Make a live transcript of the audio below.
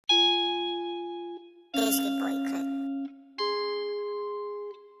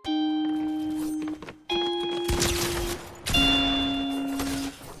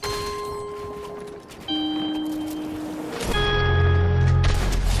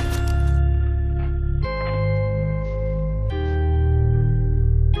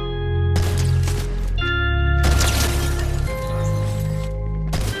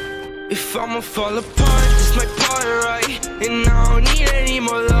I'ma fall apart, this might part right. And I don't need any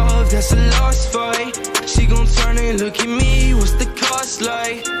more love, that's a lost fight. She gon' turn and look at me, what's the cost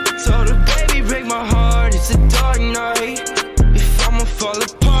like? Told her, baby, break my heart, it's a dark night. If I'ma fall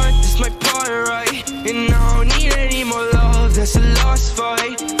apart, this might part right. And I don't need any more love, that's a lost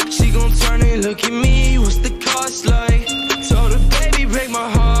fight. She gon' turn and look at me, what's the cost like? Told her, baby, break my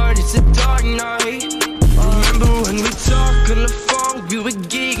heart, it's a dark night. Remember when we talk on the phone, we were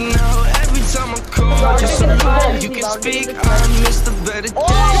geek. Now every time I call, just so long you can speak. I miss the better days,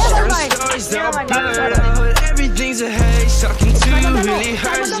 certain stories that are blurred out. Everything's a haze, talking to you really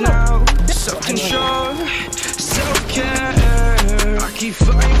hurts now. Self-control, self-care, I keep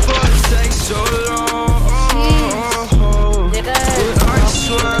fighting for it, it takes so long. But I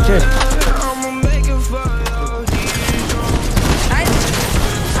swear I'ma make it for all these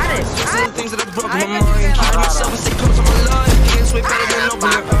things that have broken my mind. Keep myself and stay close to my life. It's way better than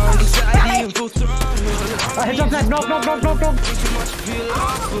open your eyes. Anxiety and full throttle. Heads up, Zach. No. Too much to feel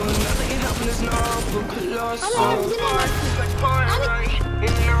awful. Nothing can happen is novel. Colossal.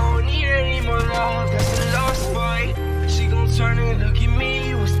 And I don't need any more love. That's a lost fight. She gon' turn and look at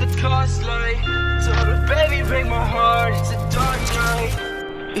me. What's the cost like? Told her, baby, break my heart. It's a dark night.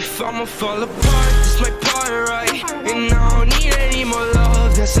 If I'ma fall apart, this might part right. And I don't need any more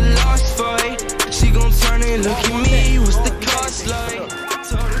love, that's a lost fight. She gon' turn and look at me, what's the cost like?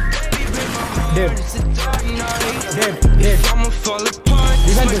 Told her, baby, break my heart, it's a dark night. If I'ma fall apart,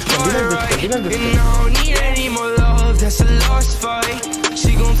 this might part right. And I don't need any more love, that's a lost fight.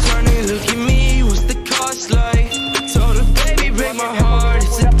 She gon' turn and look at me, what's the cost like? Told her, baby, break my heart,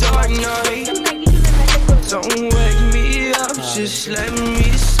 it's a dark night. Don't wake me up, just let me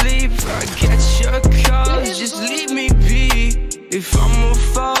sleep. I get your calls, just leave me be. If I'ma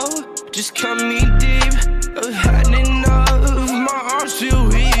fall, just cut me deep. I've had enough, my arms feel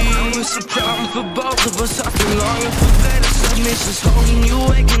weak. It's a problem for both of us, I feel longing for better submissions. Holding you,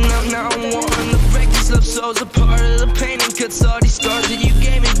 waking up, now I'm wanting to break these love souls apart. Of the pain and cuts, all these scars that you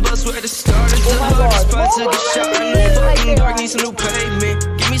gave me, but where to start is the hardest part. Took a shot in the fucking dark, need some new pavement.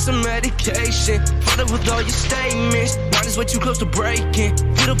 Give me some medication, follow with all your statements. Mine is way too close to breaking.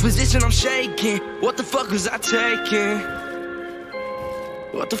 Feel the position I'm shaking. What the fuck was I taking?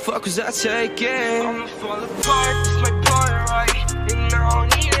 What the fuck was I taking? I'ma fall apart, this might part right. And I don't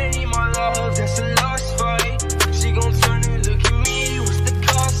need any more love, that's a lost fight. She gon' turn and look at me, what's the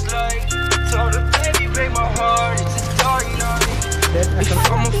cost like? Told her, baby, break my heart, it's a dark night. If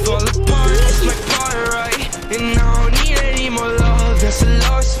I'ma fall apart, this might part right. And I don't need any more love, that's a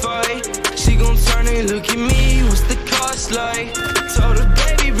lost fight. She gon' turn and look at me, what's the cost like? Told her,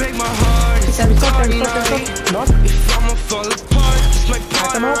 baby, break my heart, it's a dark night.